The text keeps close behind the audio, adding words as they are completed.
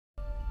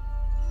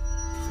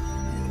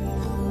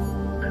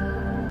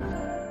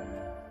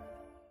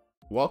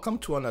Welcome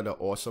to another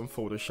awesome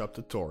Photoshop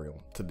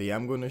tutorial. Today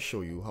I'm going to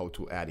show you how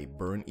to add a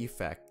burn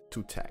effect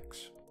to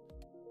text.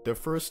 The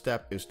first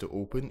step is to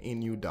open a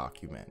new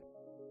document.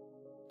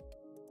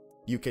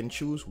 You can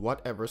choose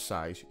whatever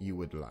size you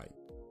would like.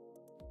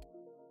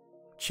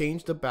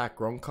 Change the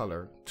background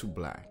color to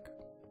black.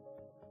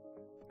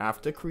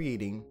 After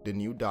creating the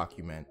new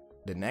document,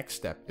 the next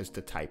step is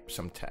to type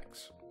some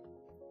text.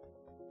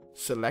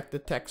 Select the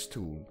text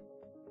tool,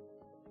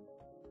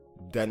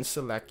 then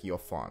select your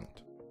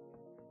font.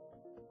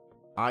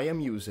 I am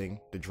using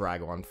the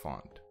Dragon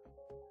font.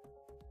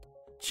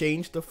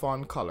 Change the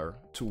font color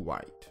to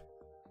white.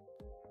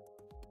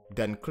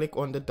 Then click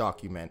on the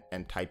document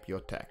and type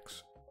your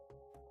text.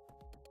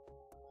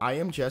 I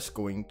am just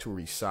going to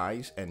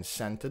resize and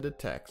center the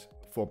text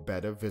for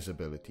better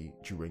visibility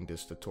during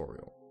this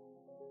tutorial.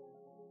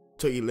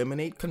 To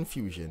eliminate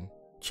confusion,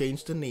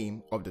 change the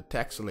name of the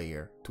text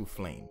layer to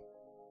Flame.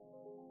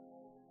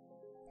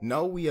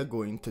 Now we are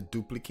going to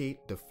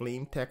duplicate the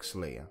Flame text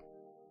layer.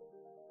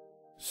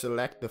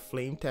 Select the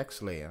Flame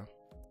text layer,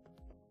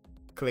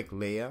 click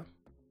Layer,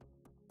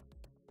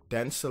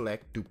 then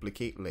select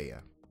Duplicate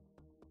Layer.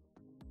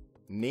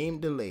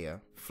 Name the layer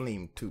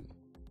Flame 2.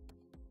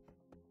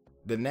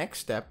 The next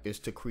step is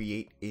to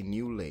create a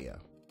new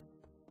layer.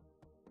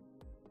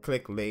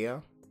 Click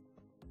Layer,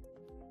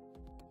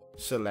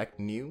 select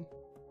New,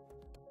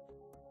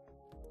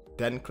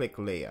 then click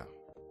Layer.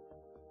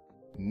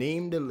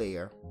 Name the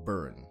layer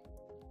Burn,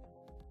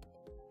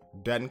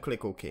 then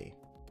click OK.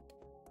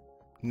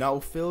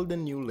 Now fill the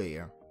new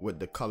layer with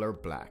the color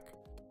black.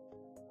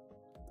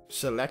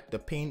 Select the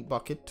Paint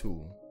Bucket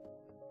tool.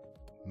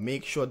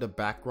 Make sure the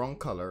background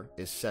color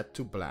is set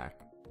to black.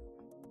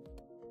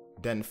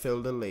 Then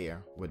fill the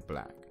layer with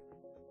black.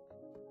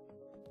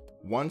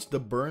 Once the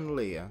burn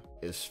layer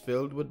is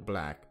filled with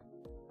black,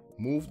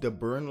 move the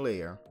burn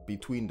layer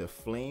between the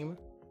flame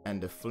and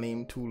the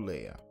Flame 2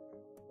 layer.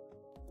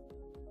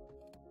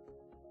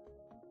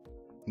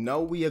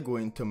 Now we are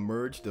going to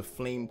merge the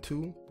Flame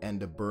 2 and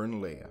the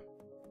burn layer.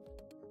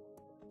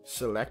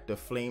 Select the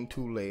Flame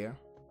 2 layer,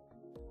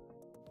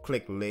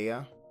 click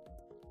Layer,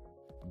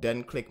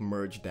 then click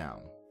Merge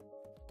Down.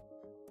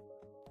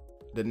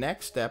 The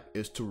next step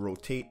is to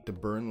rotate the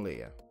burn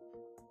layer.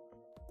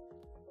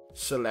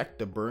 Select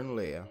the burn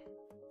layer,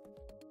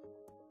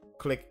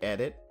 click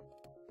Edit,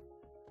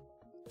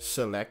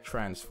 select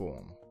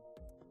Transform.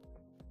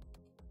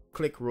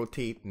 Click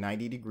Rotate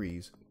 90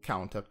 degrees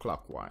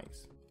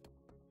counterclockwise.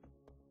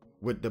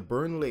 With the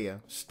burn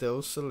layer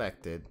still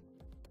selected,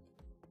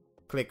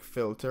 click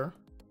Filter,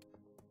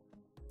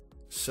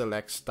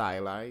 select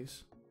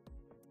Stylize,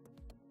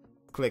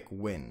 click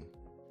Win.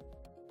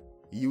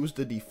 Use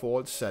the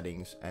default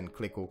settings and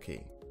click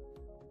OK.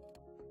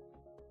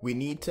 We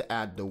need to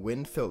add the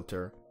Wind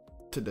filter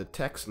to the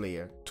text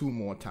layer 2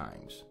 more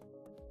times.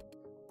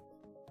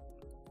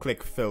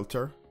 Click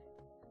Filter,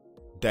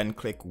 then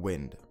click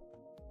Wind.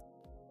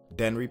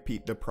 Then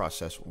repeat the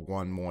process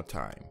 1 more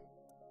time.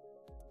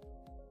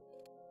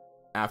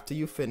 After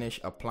you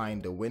finish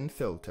applying the Wind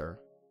filter,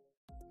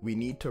 we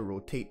need to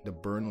rotate the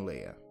burn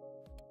layer.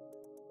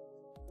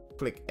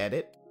 Click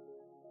Edit,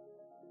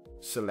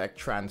 select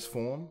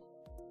Transform,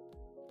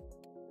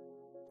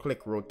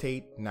 click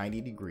Rotate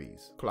 90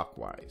 degrees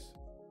clockwise.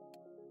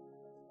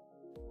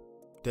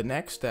 The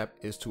next step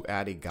is to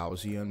add a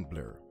Gaussian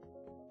blur.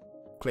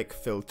 Click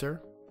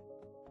Filter,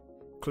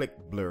 click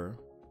Blur,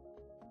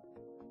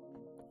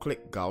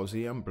 click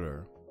Gaussian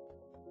Blur,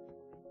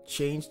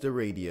 change the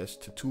radius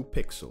to 2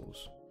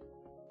 pixels,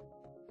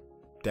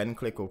 then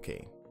click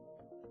OK.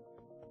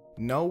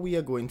 Now we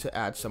are going to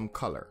add some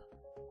color.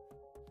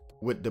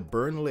 With the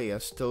burn layer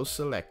still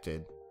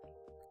selected,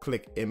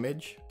 click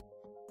Image,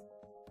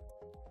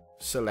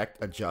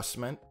 select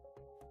Adjustment,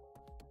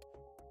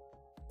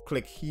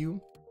 click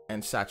Hue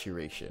and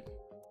Saturation.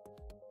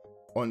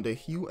 On the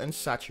Hue and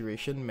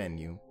Saturation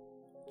menu,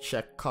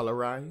 check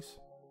Colorize,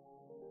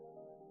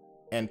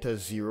 enter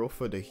 0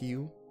 for the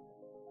hue,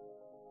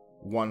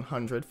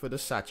 100 for the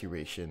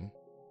saturation,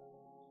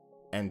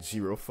 and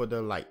 0 for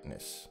the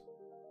lightness.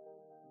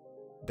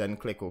 Then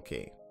click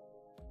OK.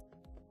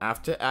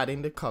 After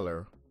adding the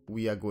color,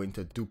 we are going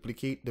to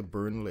duplicate the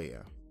burn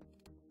layer.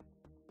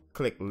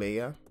 Click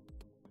Layer,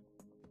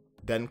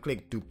 then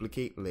click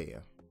Duplicate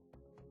Layer.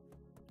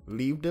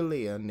 Leave the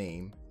layer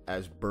name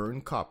as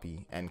Burn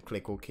Copy and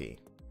click OK.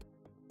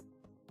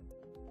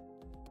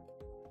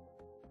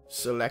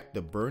 Select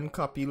the Burn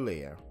Copy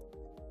layer.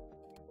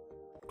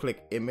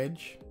 Click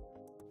Image,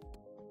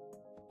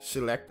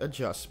 select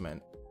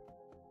Adjustment,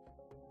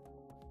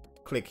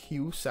 click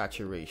Hue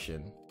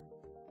Saturation.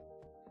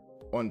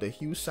 On the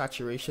Hue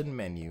Saturation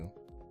menu,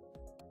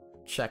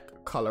 check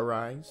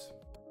Colorize,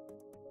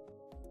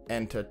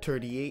 enter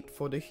 38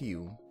 for the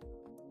hue,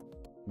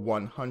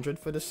 100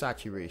 for the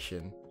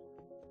saturation,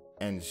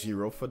 and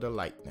 0 for the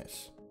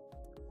lightness.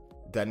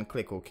 Then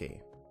click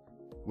OK.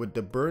 With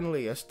the burn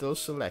layer still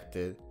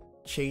selected,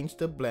 change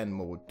the blend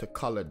mode to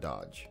Color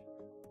Dodge.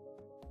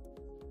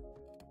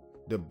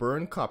 The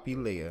burn copy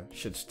layer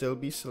should still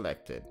be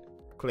selected.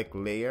 Click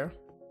Layer,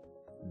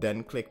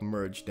 then click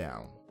Merge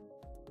Down.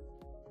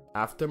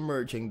 After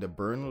merging the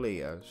burn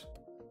layers,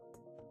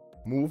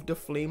 move the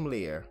flame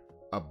layer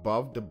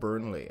above the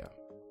burn layer.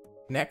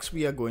 Next,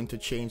 we are going to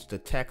change the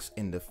text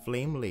in the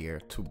flame layer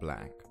to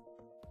black.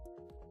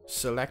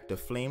 Select the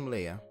flame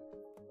layer,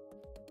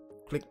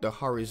 click the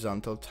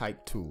horizontal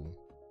type tool,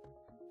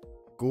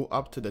 go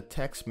up to the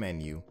text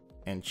menu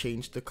and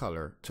change the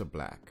color to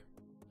black.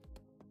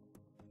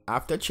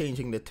 After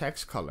changing the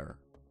text color,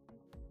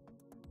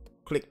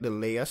 click the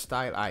layer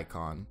style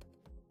icon,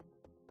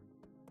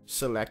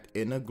 select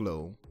Inner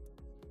Glow,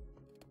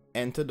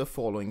 enter the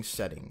following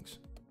settings.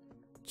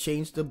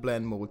 Change the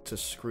blend mode to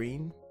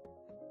screen,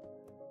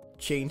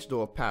 change the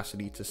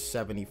opacity to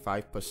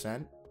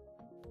 75%,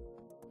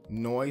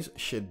 noise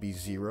should be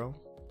 0.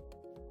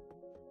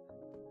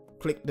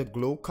 Click the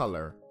glow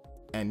color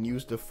and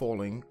use the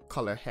following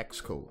color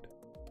hex code,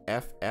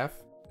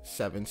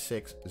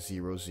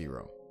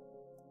 FF7600.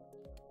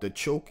 The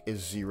choke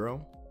is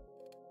 0,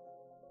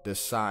 the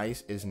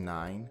size is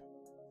 9,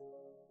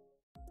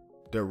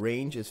 the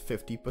range is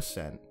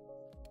 50%.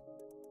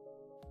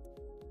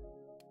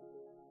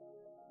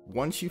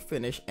 Once you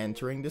finish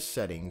entering the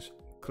settings,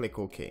 click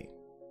OK.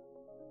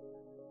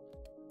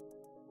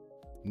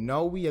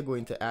 Now we are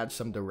going to add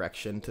some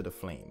direction to the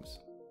flames.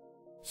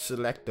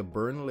 Select the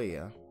burn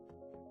layer,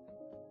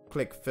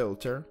 click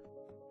Filter,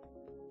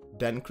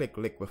 then click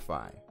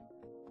Liquify.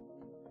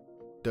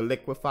 The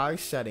Liquify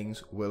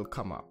settings will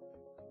come up.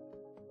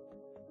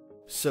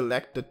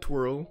 Select the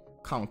Twirl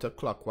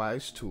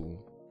Counterclockwise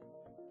tool.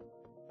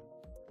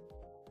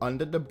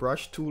 Under the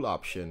brush tool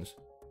options,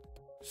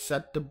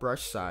 set the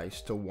brush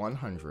size to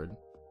 100,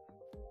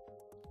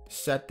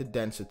 set the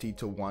density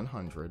to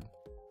 100,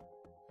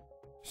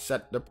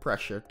 set the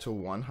pressure to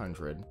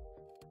 100,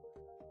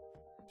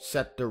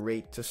 set the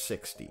rate to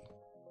 60.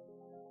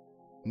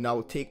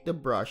 Now take the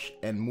brush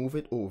and move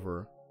it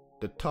over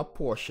the top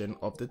portion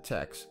of the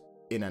text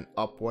in an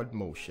upward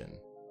motion.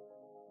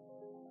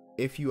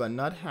 If you are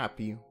not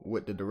happy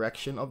with the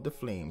direction of the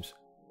flames,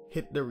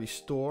 hit the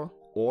Restore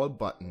All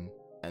button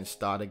and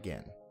start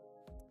again.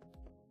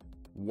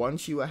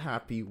 Once you are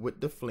happy with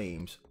the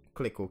flames,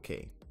 click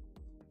OK.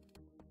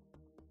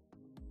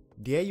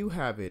 There you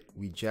have it,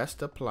 we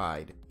just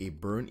applied a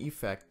burn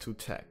effect to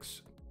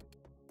text.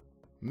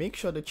 Make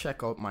sure to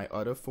check out my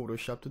other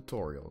Photoshop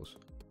tutorials,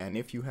 and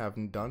if you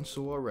haven't done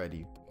so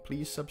already,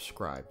 please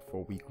subscribe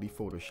for weekly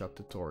Photoshop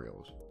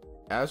tutorials.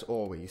 As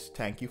always,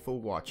 thank you for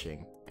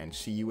watching and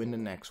see you in the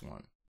next one.